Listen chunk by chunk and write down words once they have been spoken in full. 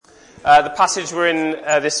The passage we're in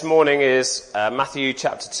this morning is Matthew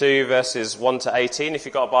chapter 2, verses 1 to 18. If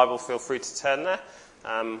you've got a Bible, feel free to turn there.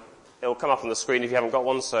 It'll come up on the screen if you haven't got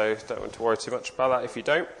one, so don't want to worry too much about that if you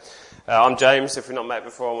don't. I'm James. If we've not met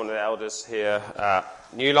before, I'm one of the elders here at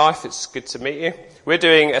New Life. It's good to meet you. We're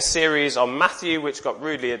doing a series on Matthew, which got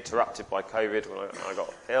rudely interrupted by COVID when I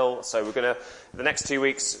got ill. So we're going to, the next 2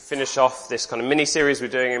 weeks, finish off this kind of mini-series we're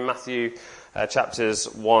doing in Matthew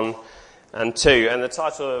chapters 1 and 2. And the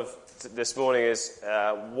title of this morning is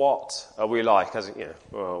What Are We Like? As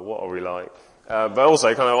what are we like? But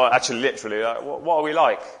also kind of like, actually literally, like, what are we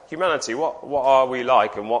like? Humanity, what are we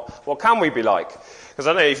like, and what can we be like? Because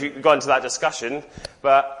I don't know if you've gone into that discussion,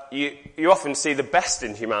 but you often see the best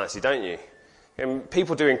in humanity, don't you? And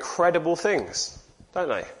people do incredible things, don't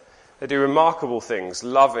they? They do remarkable things,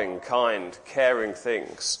 loving, kind, caring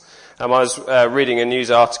things. I was reading a news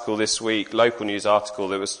article this week, local news article,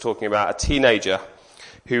 that was talking about a teenager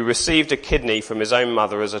who received a kidney from his own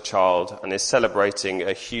mother as a child and is celebrating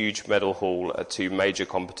a huge medal haul at two major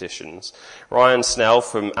competitions. Ryan Snell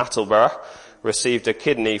from Attleborough received a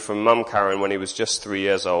kidney from Mum Karen when he was just 3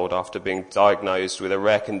 years old after being diagnosed with a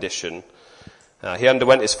rare condition. He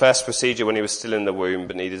underwent his first procedure when he was still in the womb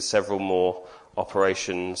but needed several more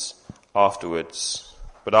operations afterwards.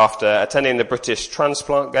 But after attending the British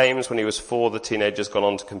Transplant Games when he was 4, the teenager's gone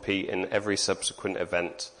on to compete in every subsequent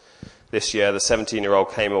event. This year, the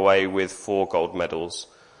 17-year-old came away with 4 gold medals,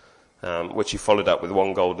 which he followed up with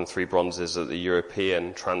 1 gold and 3 bronzes at the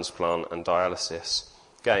European Transplant and Dialysis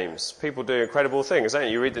Games. People do incredible things, don't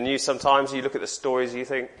you? You read the news sometimes, you look at the stories, you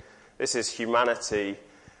think, this is humanity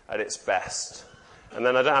at its best. And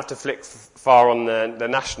then I don't have to flick far on the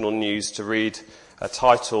national news to read a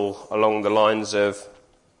title along the lines of,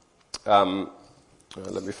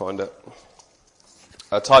 let me find it,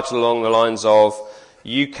 a title along the lines of,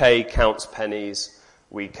 UK counts pennies,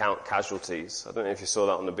 we count casualties. I don't know if you saw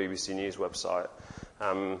that on the BBC News website.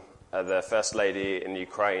 The First Lady in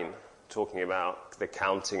Ukraine talking about the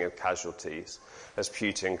counting of casualties as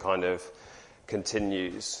Putin kind of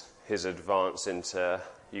continues his advance into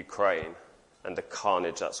Ukraine and the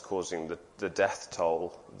carnage that's causing, the death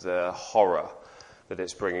toll, the horror that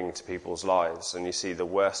it's bringing to people's lives. And you see the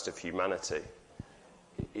worst of humanity.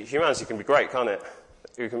 Humanity can be great, can't it?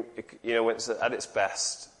 When it's at its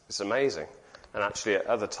best, it's amazing. And actually at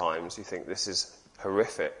other times you think this is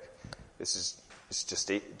horrific. It's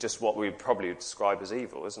just what we'd probably describe as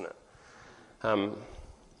evil, isn't it?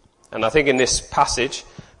 And I think in this passage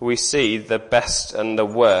we see the best and the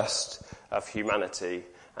worst of humanity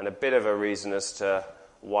and a bit of a reason as to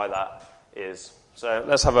why that is. So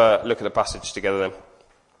let's have a look at the passage together then.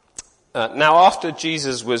 Now after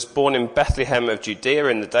Jesus was born in Bethlehem of Judea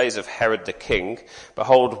in the days of Herod the king,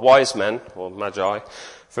 behold, wise men, or magi,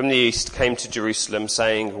 from the east came to Jerusalem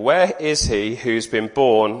saying, where is he who's been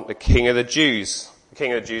born the King of the Jews? The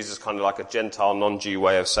King of the Jews is kind of like a Gentile, non-Jew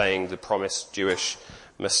way of saying the promised Jewish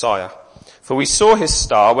Messiah. For we saw his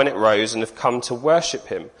star when it rose and have come to worship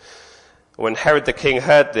him. When Herod the king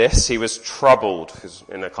heard this, he was troubled,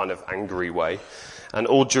 in a kind of angry way, and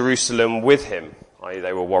all Jerusalem with him, i.e.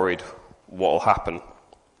 they were worried what will happen.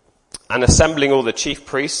 And assembling all the chief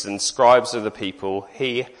priests and scribes of the people,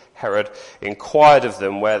 he, Herod, inquired of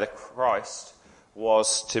them where the Christ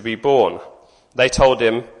was to be born. They told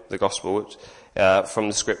him, the gospel from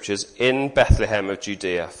the scriptures, in Bethlehem of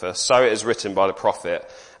Judea, for so it is written by the prophet,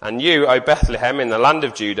 and you, O Bethlehem, in the land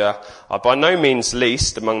of Judah, are by no means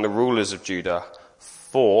least among the rulers of Judah,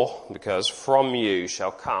 because from you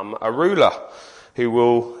shall come a ruler who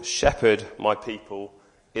will shepherd my people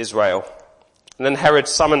Israel. And then Herod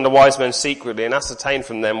summoned the wise men secretly and ascertained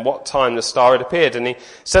from them what time the star had appeared. And he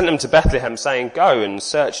sent them to Bethlehem, saying, go and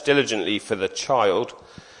search diligently for the child.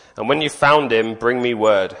 And when you found him, bring me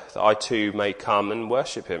word, that I too may come and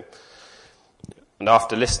worship him. And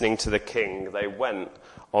after listening to the king, they went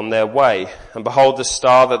on their way. And behold, the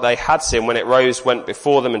star that they had seen when it rose went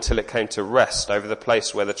before them until it came to rest over the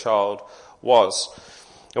place where the child was.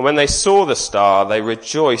 And when they saw the star, they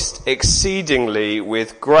rejoiced exceedingly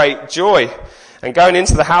with great joy. And going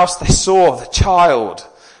into the house, they saw the child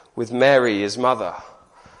with Mary, his mother.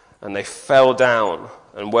 And they fell down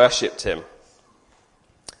and worshipped him.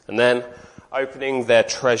 And then, opening their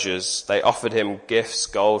treasures, they offered him gifts,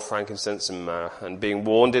 gold, frankincense, and myrrh. And being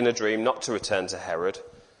warned in a dream not to return to Herod,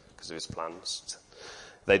 because of his plans,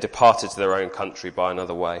 they departed to their own country by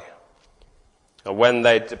another way. And when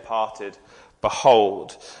they departed,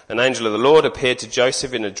 behold, an angel of the Lord appeared to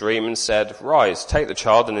Joseph in a dream and said, rise, take the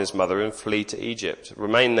child and his mother and flee to Egypt.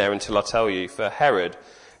 Remain there until I tell you, for Herod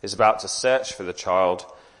is about to search for the child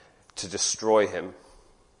to destroy him.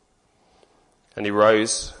 And he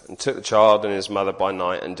rose and took the child and his mother by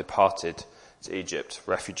night and departed to Egypt,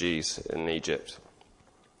 refugees in Egypt,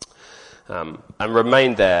 and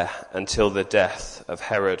remained there until the death of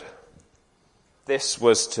Herod. This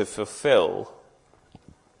was to fulfill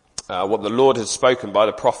what the Lord had spoken by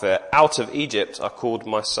the prophet, "Out of Egypt I called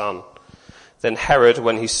my son." Then Herod,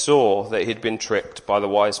 when he saw that he had been tricked by the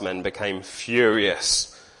wise men, became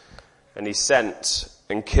furious, and he sent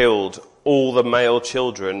and killed all the male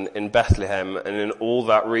children in Bethlehem and in all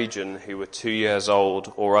that region who were 2 years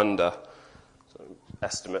old or under. So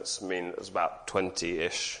estimates mean it was about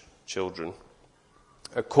 20-ish children,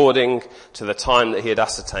 according to the time that he had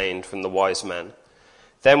ascertained from the wise men.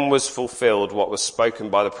 Then was fulfilled what was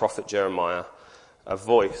spoken by the prophet Jeremiah. A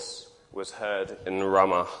voice was heard in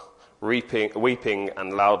Ramah, weeping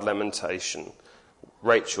and loud lamentation.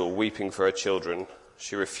 Rachel weeping for her children.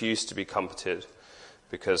 She refused to be comforted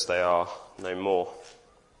because they are no more.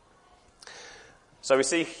 So we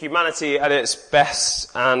see humanity at its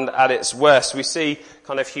best and at its worst. We see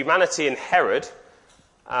kind of humanity in Herod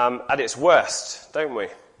at its worst, don't we?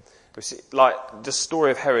 We see, like the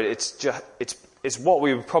story of Herod, it's what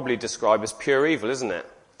we would probably describe as pure evil, isn't it?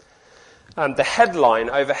 The headline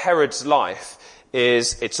over Herod's life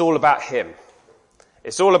is, it's all about him.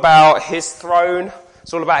 It's all about his throne.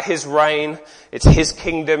 It's all about his reign. It's his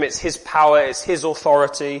kingdom. It's his power. It's his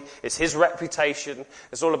authority. It's his reputation.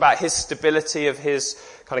 It's all about his stability of his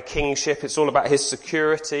kind of kingship. It's all about his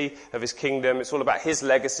security of his kingdom. It's all about his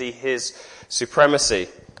legacy, his supremacy.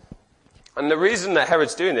 And the reason that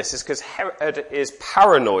Herod's doing this is because Herod is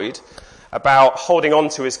paranoid about holding on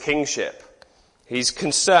to his kingship. He's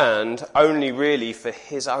concerned only really for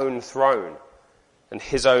his own throne and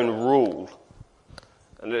his own rule.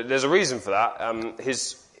 And there's a reason for that.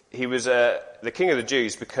 He was the king of the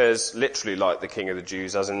Jews because, literally like the king of the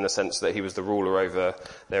Jews, as in the sense that he was the ruler over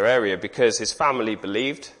their area, because his family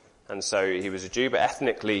believed, and so he was a Jew, but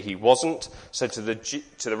ethnically he wasn't. So to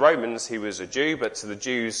the Romans he was a Jew, but to the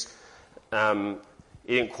Jews he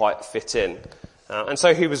didn't quite fit in. And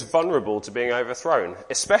so he was vulnerable to being overthrown,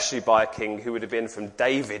 especially by a king who would have been from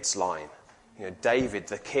David's line. You know, David,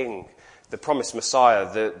 the king, the promised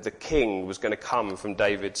Messiah, the king was going to come from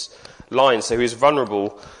David's line, so he was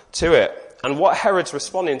vulnerable to it. And what Herod's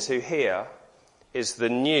responding to here is the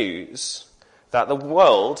news that the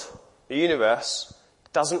world, the universe,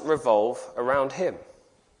 doesn't revolve around him.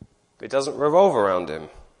 It doesn't revolve around him.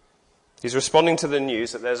 He's responding to the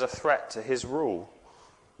news that there's a threat to his rule,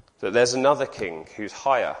 that there's another king who's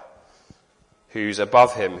higher, who's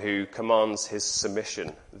above him, who commands his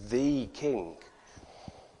submission. The king.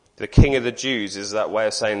 The king of the Jews is that way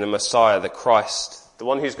of saying the Messiah, the Christ, the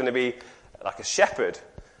one who's going to be like a shepherd,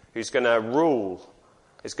 who's going to rule,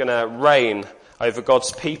 is going to reign over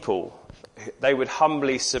God's people. They would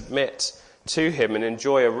humbly submit to him and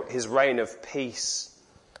enjoy his reign of peace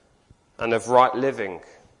and of right living.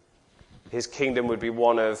 His kingdom would be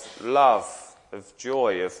one of love, of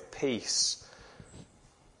joy, of peace.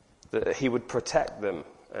 That he would protect them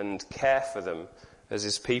and care for them as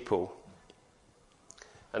his people.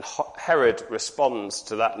 And Herod responds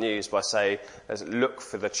to that news by saying, look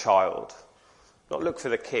for the child. Not look for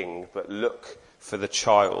the king, but look for the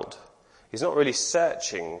child. He's not really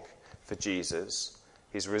searching for Jesus.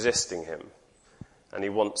 He's resisting him. And he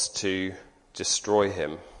wants to destroy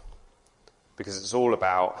him. Because it's all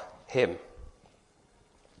about him.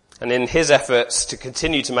 And in his efforts to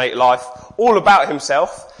continue to make life all about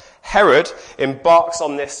himself, Herod embarks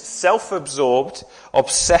on this self-absorbed,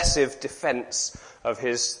 obsessive defense of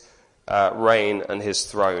his reign and his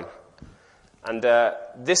throne. And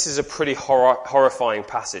this is a pretty horrifying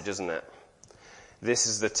passage, isn't it? This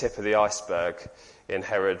is the tip of the iceberg in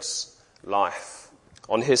Herod's life.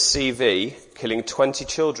 On his CV, killing 20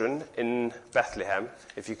 children in Bethlehem,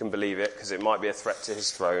 if you can believe it, because it might be a threat to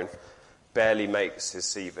his throne, barely makes his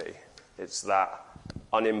CV. It's that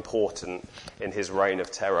unimportant in his reign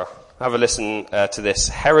of terror. Have a listen to this.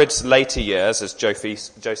 Herod's later years, as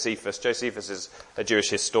Josephus is a Jewish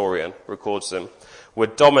historian, records them, were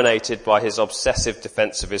dominated by his obsessive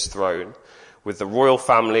defense of his throne, with the royal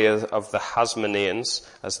family of the Hasmoneans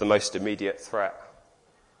as the most immediate threat.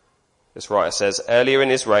 This writer says, earlier in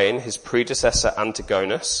his reign, his predecessor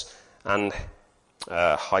Antigonus and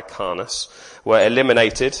Hyrcanus were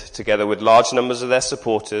eliminated, together with large numbers of their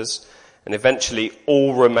supporters, and eventually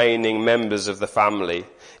all remaining members of the family,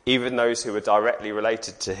 even those who were directly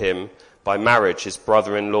related to him by marriage, his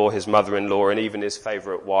brother-in-law, his mother-in-law, and even his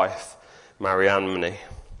favourite wife, Mariamne.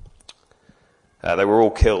 They were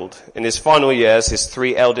all killed. In his final years, his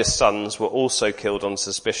 3 eldest sons were also killed on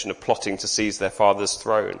suspicion of plotting to seize their father's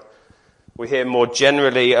throne. We hear more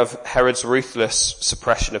generally of Herod's ruthless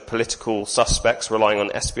suppression of political suspects relying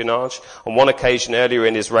on espionage. On one occasion earlier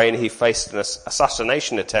in his reign, he faced an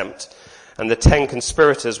assassination attempt, and the 10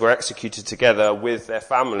 conspirators were executed together with their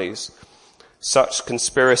families. Such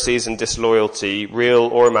conspiracies and disloyalty, real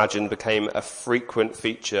or imagined, became a frequent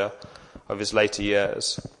feature of his later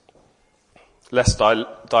years. Less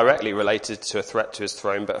directly related to a threat to his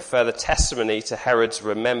throne, but a further testimony to Herod's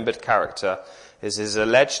remembered character is his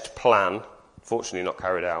alleged plan, fortunately not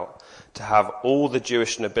carried out, to have all the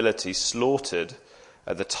Jewish nobility slaughtered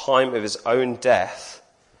at the time of his own death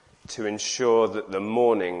to ensure that the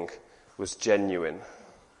mourning was genuine.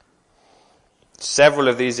 Several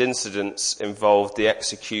of these incidents involved the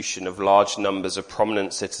execution of large numbers of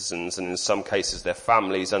prominent citizens, and in some cases their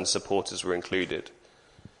families and supporters were included.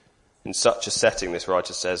 In such a setting, this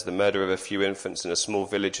writer says, the murder of a few infants in a small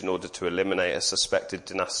village in order to eliminate a suspected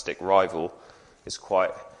dynastic rival is quite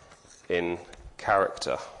in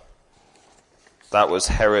character. That was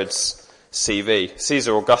Herod's CV.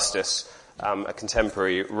 Caesar Augustus, a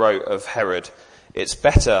contemporary, wrote of Herod, "It's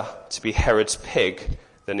better to be Herod's pig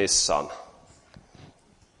than his son."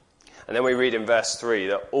 And then we read in verse 3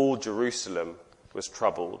 that all Jerusalem was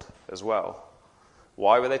troubled as well.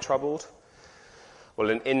 Why were they troubled? Well,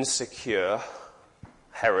 an insecure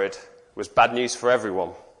Herod was bad news for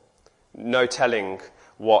everyone. No telling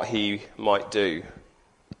what he might do.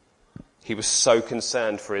 He was so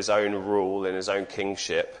concerned for his own rule and his own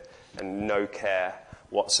kingship, and no care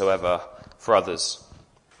whatsoever for others.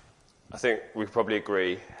 I think we probably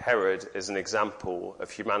agree Herod is an example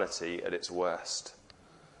of humanity at its worst.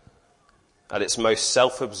 At its most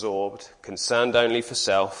self-absorbed, concerned only for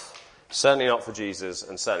self, certainly not for Jesus,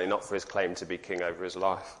 and certainly not for his claim to be king over his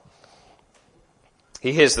life.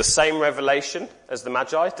 He hears the same revelation as the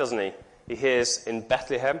Magi, doesn't he? He hears in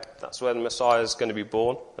Bethlehem, that's where the Messiah is going to be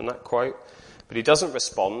born, and that quote. But he doesn't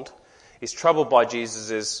respond. He's troubled by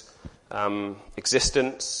Jesus'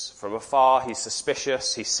 existence from afar. He's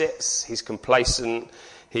suspicious. He sits. He's complacent.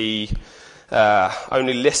 He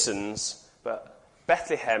only listens. But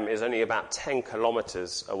Bethlehem is only about 10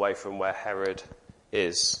 kilometers away from where Herod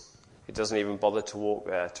is. He doesn't even bother to walk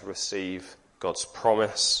there to receive God's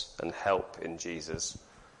promise and help in Jesus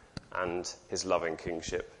and his loving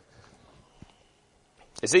kingship.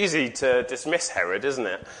 It's easy to dismiss Herod, isn't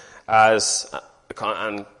it, as like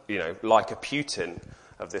a Putin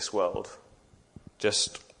of this world,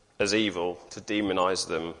 just as evil, to demonize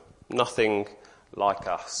them. Nothing like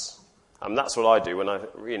us. That's what I do when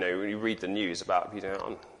when you read the news about,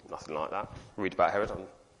 I'm nothing like that. Read about Herod, I'm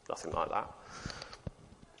nothing like that.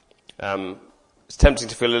 It's tempting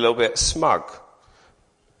to feel a little bit smug.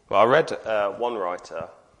 Well, I read one writer,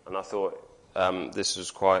 and I thought this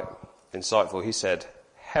was quite insightful. He said,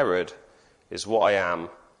 Herod is what I am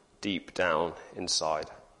deep down inside,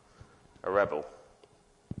 a rebel.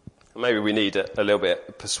 Maybe we need a little bit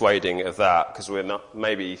of persuading of that, because we're not,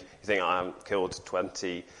 maybe you think I haven't killed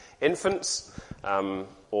 20 infants,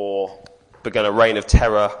 or begun a reign of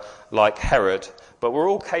terror like Herod, but we're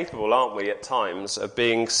all capable, aren't we, at times, of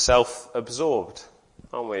being self-absorbed,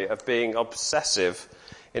 aren't we, of being obsessive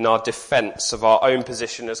in our defence of our own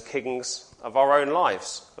position as kings of our own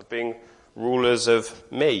lives, of being rulers of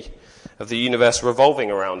me, of the universe revolving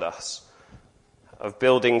around us, of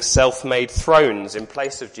building self-made thrones in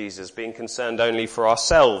place of Jesus, being concerned only for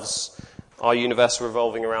ourselves, our universe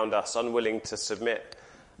revolving around us, unwilling to submit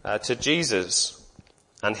to Jesus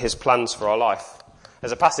and his plans for our life.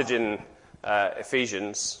 There's a passage in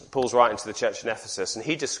Ephesians, Paul's writing to the church in Ephesus, and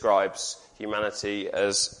he describes humanity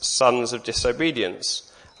as sons of disobedience,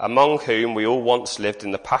 among whom we all once lived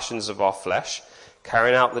in the passions of our flesh,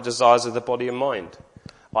 carrying out the desires of the body and mind,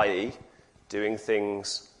 i.e., doing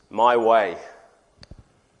things my way.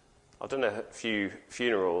 I've done a few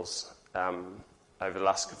funerals over the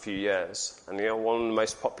last few years, and one of the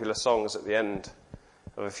most popular songs at the end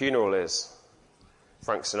of a funeral is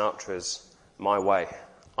Frank Sinatra's My Way.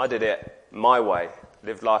 I did it my way,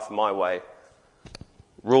 lived life my way,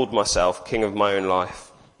 ruled myself, king of my own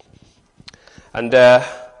life. And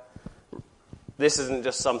this isn't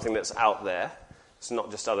just something that's out there. It's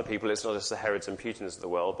not just other people. It's not just the Herods and Putins of the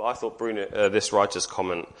world. But I thought this writer's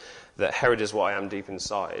comment that Herod is what I am deep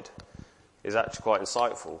inside is actually quite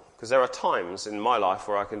insightful. Because there are times in my life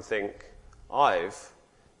where I can think I've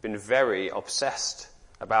been very obsessed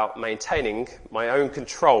about maintaining my own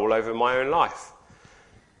control over my own life.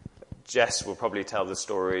 Jess will probably tell the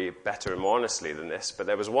story better and more honestly than this, but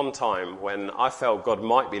there was one time when I felt God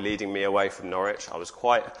might be leading me away from Norwich. I was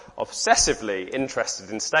quite obsessively interested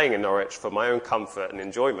in staying in Norwich for my own comfort and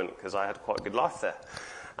enjoyment, because I had quite a good life there.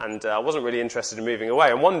 And I wasn't really interested in moving away.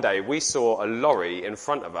 And one day we saw a lorry in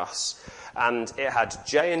front of us, and it had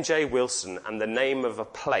J&J Wilson and the name of a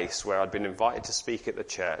place where I'd been invited to speak at the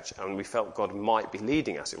church, and we felt God might be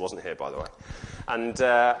leading us. It wasn't here, by the way. And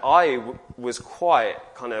I was quite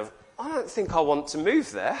kind of, I don't think I want to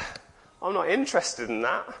move there. I'm not interested in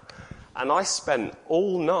that. And I spent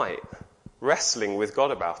all night wrestling with God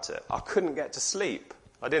about it. I couldn't get to sleep.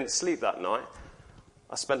 I didn't sleep that night.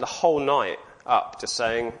 I spent the whole night up just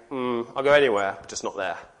saying, I'll go anywhere, but just not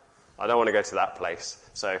there. I don't want to go to that place.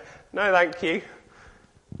 So, no thank you.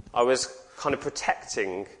 I was kind of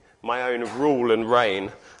protecting my own rule and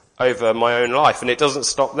reign over my own life, and it doesn't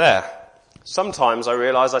stop there. Sometimes I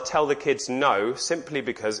realise I tell the kids no simply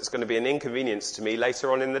because it's going to be an inconvenience to me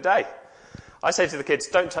later on in the day. I say to the kids,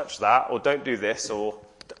 don't touch that, or don't do this, or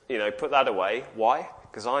put that away. Why?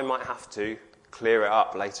 Because I might have to clear it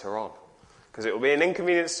up later on. Because it will be an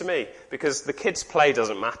inconvenience to me. Because the kids' play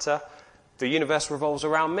doesn't matter. The universe revolves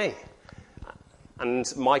around me. And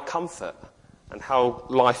my comfort. And how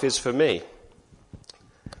life is for me.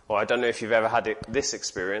 Well, I don't know if you've ever had this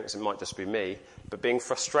experience. It might just be me. But being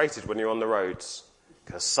frustrated when you're on the roads.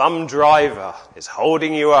 Because some driver is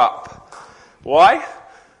holding you up. Why?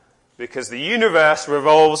 Because the universe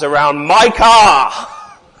revolves around my car.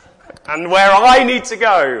 And where I need to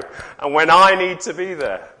go, and when I need to be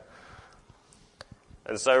there.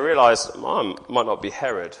 And so I realised I might not be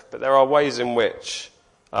Herod, but there are ways in which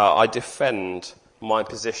I defend my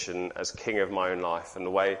position as king of my own life and the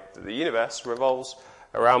way that the universe revolves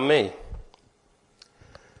around me.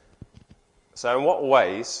 So in what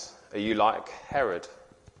ways are you like Herod?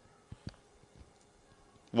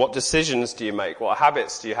 What decisions do you make? What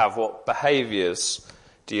habits do you have? What behaviours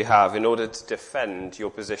do you have in order to defend your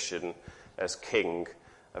position as king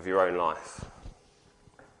of your own life?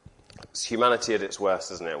 It's humanity at its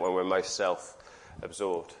worst, isn't it, when we're most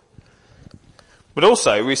self-absorbed. But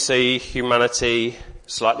also we see humanity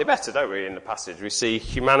slightly better, don't we, in the passage? We see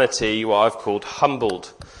humanity, what I've called,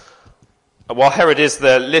 humbled. While Herod is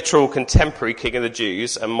the literal contemporary king of the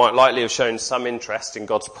Jews and might likely have shown some interest in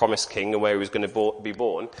God's promised king and where he was going to be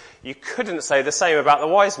born, you couldn't say the same about the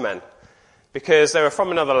wise men. Because they were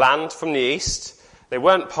from another land, from the east. They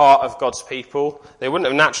weren't part of God's people. They wouldn't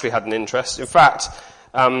have naturally had an interest. In fact,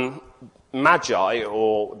 Magi,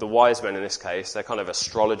 or the wise men in this case, they're kind of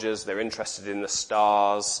astrologers. They're interested in the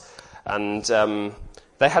stars. And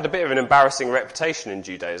they had a bit of an embarrassing reputation in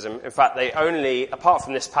Judaism. In fact, apart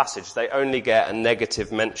from this passage, they only get a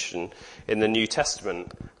negative mention in the New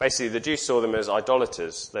Testament. Basically, the Jews saw them as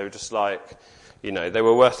idolaters. They were just like, they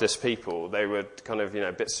were worthless people. They were kind of,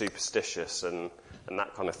 a bit superstitious and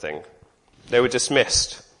that kind of thing. They were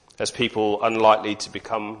dismissed as people unlikely to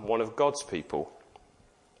become one of God's people.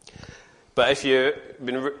 But if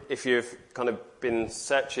you've kind of been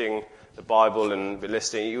searching the Bible and been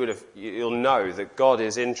listening, you'll know that God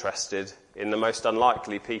is interested in the most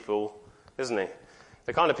unlikely people, isn't he?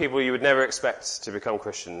 The kind of people you would never expect to become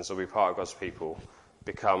Christians or be part of God's people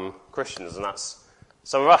become Christians, and that's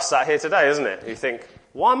some of us sat here today, isn't it? You think,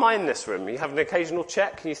 why am I in this room? You have an occasional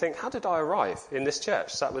check and you think, how did I arrive in this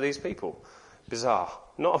church, sat with these people? Bizarre.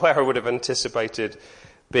 Not where I would have anticipated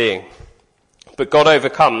being. But God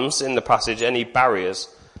overcomes, in the passage, any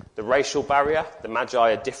barriers. The racial barrier, the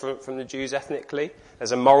Magi are different from the Jews ethnically.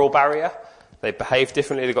 There's a moral barrier. They behave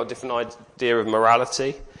differently, they've got a different idea of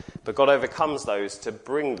morality. But God overcomes those to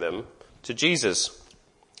bring them to Jesus.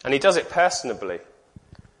 And he does it personally.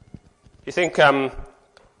 You think,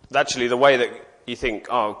 actually the way that you think,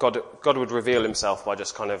 God would reveal himself by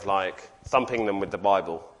just kind of like thumping them with the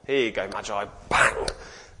Bible. Here you go, Magi, bang!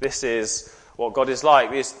 This is what God is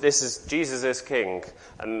like. This is Jesus as king.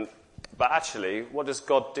 But actually, what does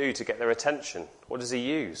God do to get their attention? What does he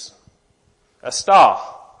use? A star,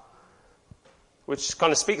 which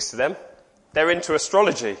kind of speaks to them. They're into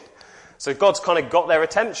astrology. So God's kind of got their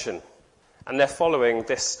attention, and they're following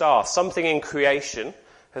this star. Something in creation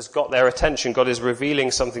has got their attention. God is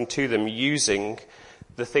revealing something to them using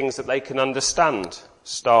the things that they can understand.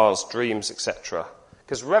 Stars, dreams, etc.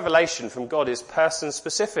 Because revelation from God is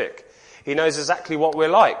person-specific. He knows exactly what we're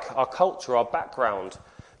like, our culture, our background,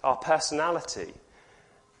 our personality.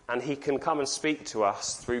 And he can come and speak to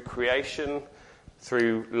us through creation,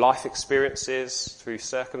 through life experiences, through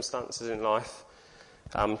circumstances in life,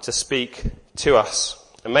 to speak to us.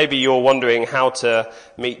 And maybe you're wondering how to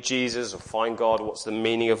meet Jesus or find God, what's the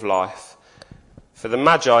meaning of life. For the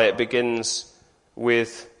Magi, it begins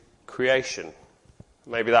with creation.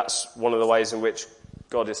 Maybe that's one of the ways in which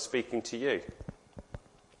God is speaking to you.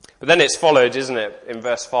 But then it's followed, isn't it, in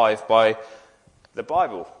verse 5 by the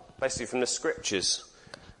Bible, basically from the scriptures.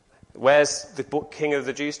 Where's the king of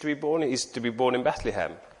the Jews to be born? He's to be born in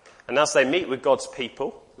Bethlehem. And as they meet with God's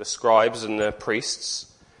people, the scribes and the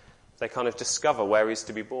priests, they kind of discover where he's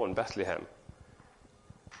to be born, Bethlehem.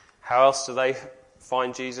 How else do they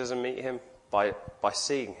find Jesus and meet him? By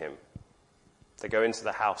seeing him. They go into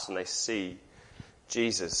the house and they see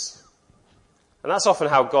Jesus. And that's often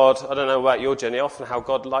how God, I don't know about your journey, often how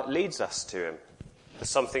God leads us to him. There's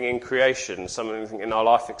something in creation, something in our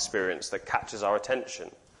life experience that catches our attention.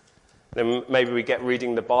 Then maybe we get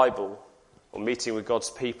reading the Bible or meeting with God's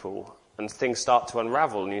people and things start to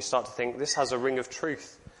unravel and you start to think, this has a ring of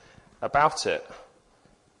truth about it.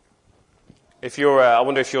 I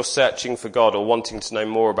wonder if you're searching for God or wanting to know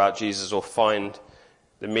more about Jesus or find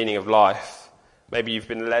the meaning of life. Maybe you've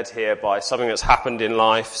been led here by something that's happened in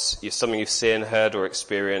life, something you've seen, heard or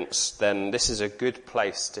experienced, then this is a good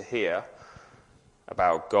place to hear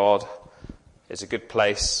about God. It's a good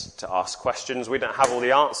place to ask questions. We don't have all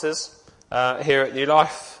the answers here at New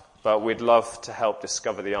Life, but we'd love to help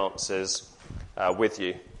discover the answers with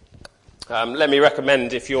you. Let me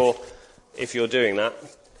recommend, if you're doing that,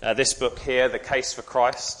 this book here, The Case for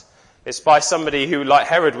Christ. It's by somebody who, like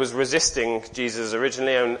Herod, was resisting Jesus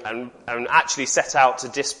originally and actually set out to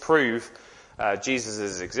disprove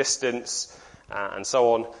Jesus' existence and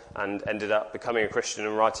so on, and ended up becoming a Christian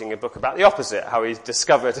and writing a book about the opposite, how he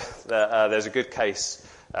discovered that there's a good case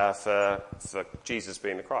for Jesus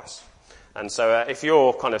being the Christ. And so if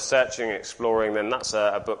you're kind of searching, exploring, then that's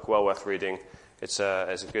a book well worth reading. It's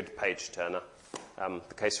a good page-turner.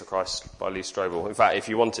 The Case for Christ by Lee Strobel. In fact, if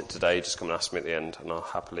you want it today, just come and ask me at the end, and I'll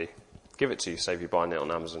happily give it to you, save you buying it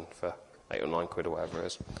on Amazon for £8 or £9 or whatever it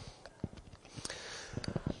is.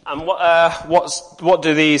 And what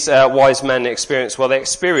do these wise men experience? Well, they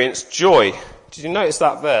experience joy. Did you notice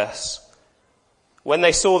that verse? When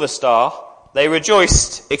they saw the star, they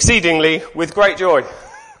rejoiced exceedingly with great joy.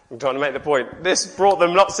 I'm trying to make the point. This brought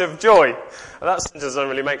them lots of joy. And that sentence doesn't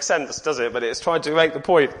really make sense, does it? But it's trying to make the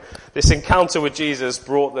point. This encounter with Jesus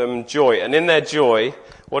brought them joy. And in their joy,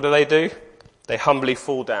 what do? They humbly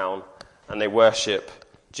fall down and they worship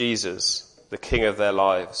Jesus, the King of their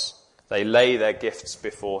lives. They lay their gifts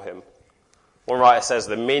before him. One writer says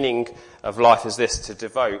the meaning of life is this: to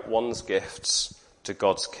devote one's gifts to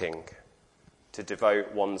God's King. To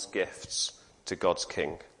devote one's gifts to God's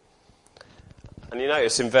King. And you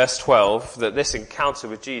notice in verse 12 that this encounter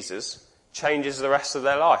with Jesus changes the rest of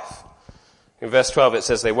their life. In verse 12 it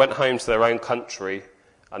says they went home to their own country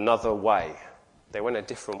another way. They went a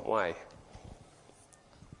different way.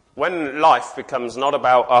 When life becomes not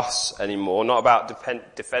about us anymore, not about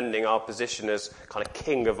defending our position as kind of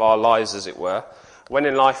king of our lives, as it were, when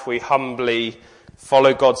in life we humbly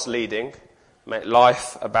follow God's leading, make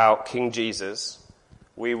life about King Jesus,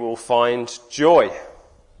 we will find joy.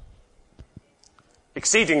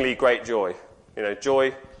 Exceedingly great joy.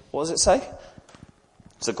 Joy, what does it say?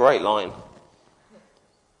 It's a great line.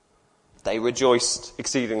 They rejoiced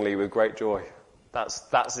exceedingly with great joy.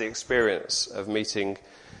 That's the experience of meeting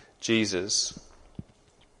Jesus.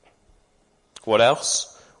 What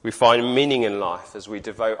else? We find meaning in life as we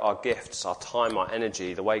devote our gifts, our time, our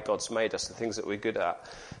energy, the way God's made us, the things that we're good at,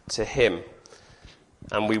 to him.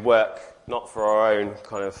 And we work not for our own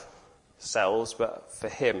kind of selves, but for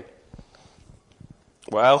him.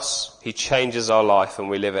 What else? He changes our life and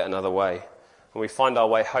we live it another way. And we find our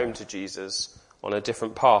way home to Jesus on a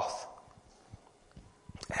different path.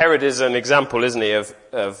 Herod is an example, isn't he,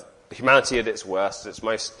 of humanity at its worst, its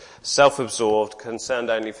most self-absorbed, concerned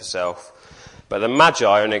only for self. But the Magi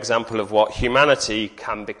are an example of what humanity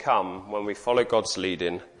can become when we follow God's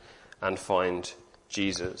leading and find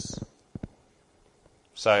Jesus.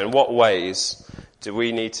 So in what ways do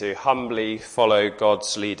we need to humbly follow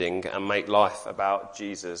God's leading and make life about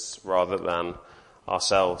Jesus rather than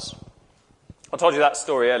ourselves? I told you that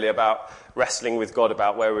story earlier about wrestling with God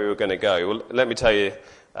about where we were going to go. Well, let me tell you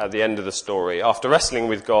at the end of the story. After wrestling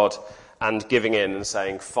with God and giving in and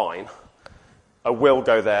saying, fine, I will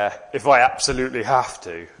go there if I absolutely have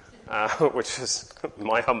to, which is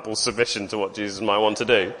my humble submission to what Jesus might want to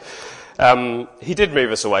do. He did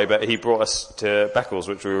move us away, but he brought us to Beccles,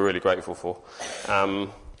 which we were really grateful for.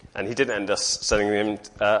 And he didn't end us sending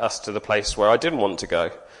us to the place where I didn't want to go.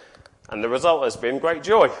 And the result has been great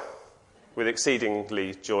joy, with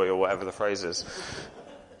exceedingly joy, or whatever the phrase is.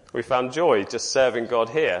 We found joy just serving God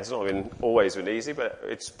here. It's not always been easy, but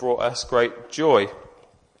it's brought us great joy.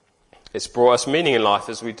 It's brought us meaning in life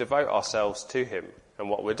as we devote ourselves to him and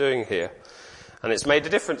what we're doing here. And it's made a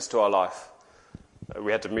difference to our life.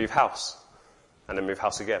 We had to move house. and then move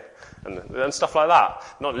house again. And stuff like that.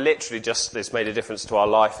 Not literally just it's made a difference to our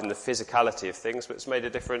life and the physicality of things, but it's made a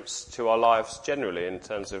difference to our lives generally in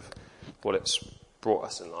terms of what it's brought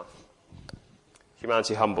us in life.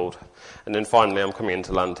 Humanity humbled. And then finally, I'm coming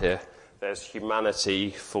into land here, there's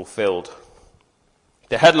humanity fulfilled.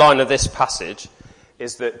 The headline of this passage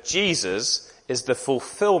is that Jesus is the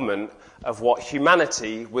fulfillment of what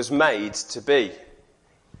humanity was made to be.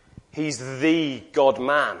 He's the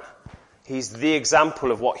God-man. He's the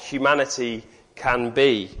example of what humanity can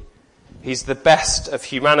be. He's the best of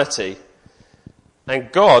humanity.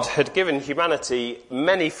 And God had given humanity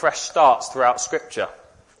many fresh starts throughout Scripture.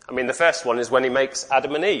 I mean, the first one is when he makes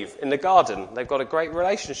Adam and Eve in the garden. They've got a great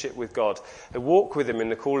relationship with God. They walk with him in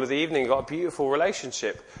the cool of the evening. They've got a beautiful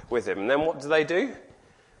relationship with him. And then what do?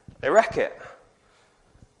 They wreck it.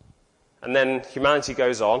 And then humanity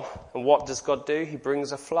goes on. And what does God do? He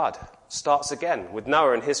brings a flood. Starts again with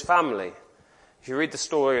Noah and his family. If you read the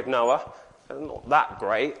story of Noah, it's not that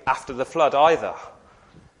great after the flood either.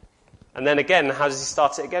 And then again, how does he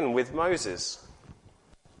start it again? With Moses.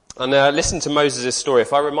 And listen to Moses' story.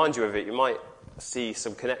 If I remind you of it, you might see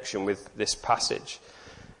some connection with this passage.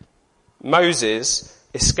 Moses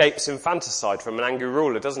escapes infanticide from an angry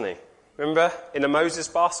ruler, doesn't he? Remember, in a Moses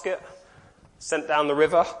basket, sent down the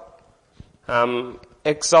river,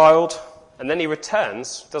 exiled, and then he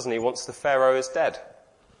returns, doesn't he, once the Pharaoh is dead.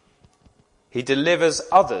 He delivers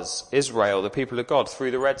others, Israel, the people of God,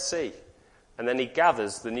 through the Red Sea. And then he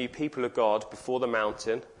gathers the new people of God before the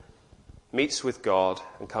mountain, meets with God,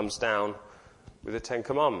 and comes down with the Ten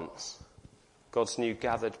Commandments. God's new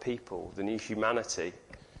gathered people, the new humanity.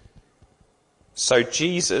 So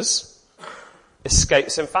Jesus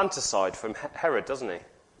escapes infanticide from Herod, doesn't he?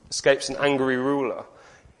 Escapes an angry ruler.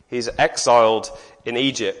 He's exiled in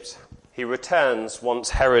Egypt. He returns once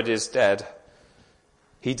Herod is dead.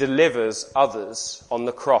 He delivers others on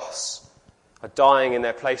the cross, are dying in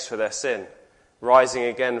their place for their sin, rising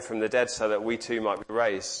again from the dead so that we too might be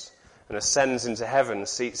raised, and ascends into heaven,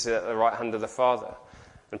 seats at the right hand of the Father,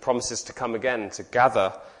 and promises to come again to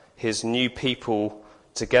gather his new people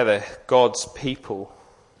together, God's people.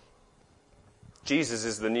 Jesus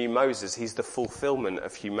is the new Moses. He's the fulfillment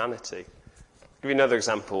of humanity. I'll give you another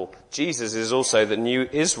example. Jesus is also the new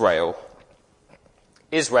Israel.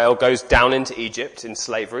 Israel goes down into Egypt in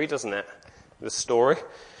slavery, doesn't it? The story.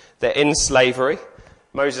 They're in slavery.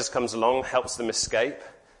 Moses comes along, helps them escape.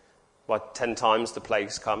 By 10 times the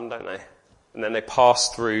plagues come, don't they? And then they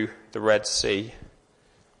pass through the Red Sea.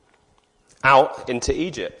 Out into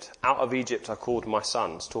Egypt. Out of Egypt I called my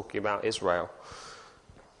sons, talking about Israel.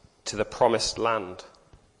 To the promised land.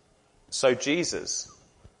 So Jesus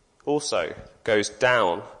also goes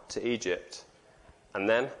down to Egypt. And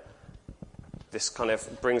then this kind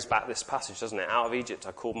of brings back this passage, doesn't it? Out of Egypt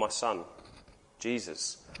I called my son,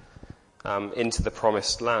 Jesus, into the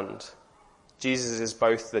promised land. Jesus is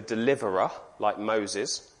both the deliverer, like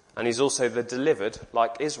Moses, and he's also the delivered,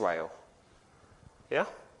 like Israel. Yeah?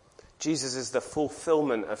 Jesus is the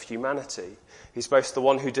fulfillment of humanity. He's both the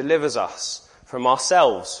one who delivers us from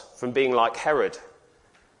ourselves, from being like Herod,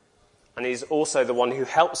 and he's also the one who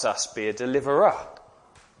helps us be a deliverer.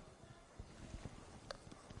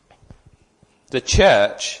 The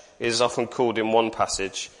church is often called in one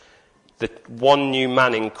passage the one new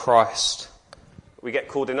man in Christ. We get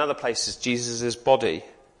called in other places Jesus' body,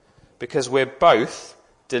 because we're both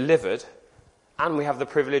delivered and we have the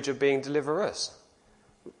privilege of being deliverers.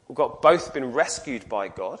 We've both been rescued by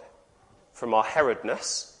God from our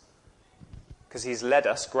Herodness, because he's led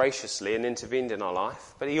us graciously and intervened in our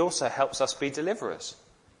life, but he also helps us be deliverers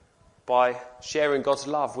by sharing God's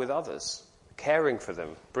love with others, caring for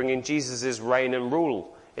them, bringing Jesus' reign and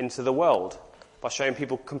rule into the world by showing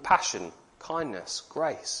people compassion, kindness,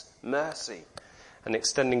 grace, mercy, and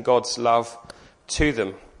extending God's love to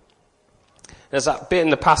them. There's that bit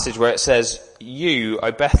in the passage where it says, "You,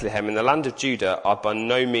 O Bethlehem, in the land of Judah, are by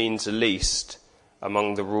no means least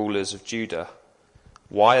among the rulers of Judah."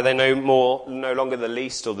 Why are they no longer the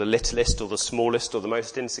least or the littlest or the smallest or the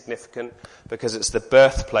most insignificant? Because it's the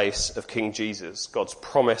birthplace of King Jesus, God's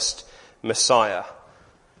promised Messiah.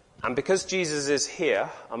 And because Jesus is here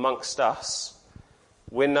amongst us,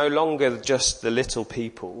 we're no longer just the little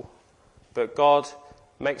people, but God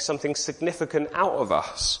makes something significant out of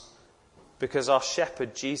us, because our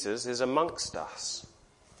shepherd Jesus is amongst us,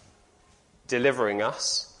 delivering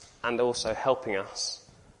us and also helping us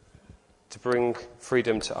to bring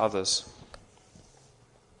freedom to others.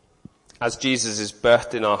 As Jesus is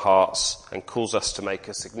birthed in our hearts and calls us to make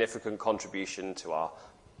a significant contribution to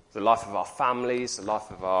the life of our families, the life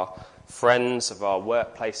of our friends, of our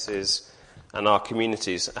workplaces, and our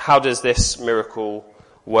communities. How does this miracle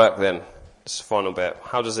work then? This is the final bit.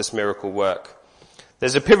 How does this miracle work?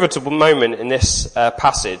 There's a pivotal moment in this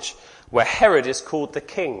passage where Herod is called the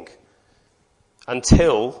king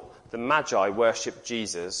until the Magi worship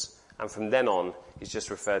Jesus, and from then on he's just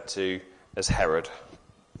referred to as Herod.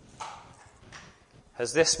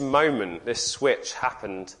 Has this moment, this switch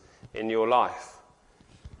happened in your life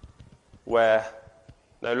where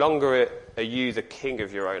no longer are you the king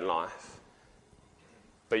of your own life,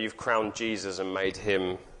 but you've crowned Jesus and made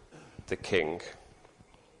him the king?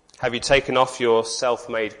 Have you taken off your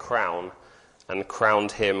self-made crown and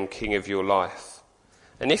crowned him king of your life?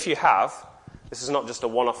 And if you have, this is not just a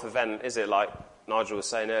one-off event, is it? Like Nigel was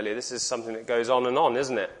saying earlier, this is something that goes on,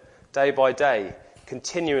 isn't it? Day by day,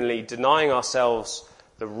 continually denying ourselves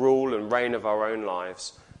the rule and reign of our own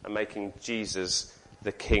lives and making Jesus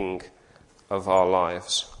the king of our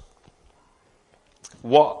lives.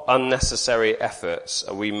 What unnecessary efforts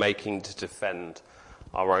are we making to defend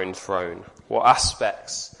our own throne? What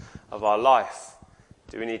aspects of our life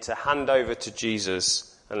do we need to hand over to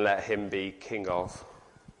Jesus and let him be king of?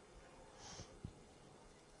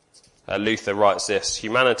 Luther writes this: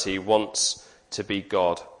 humanity wants to be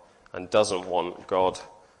God and doesn't want God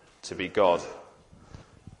to be God.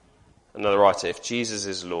 Another writer: if Jesus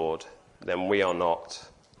is Lord, then we are not.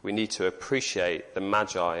 We need to appreciate the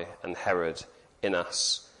Magi and Herod in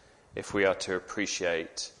us if we are to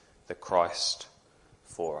appreciate the Christ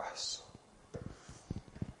for us.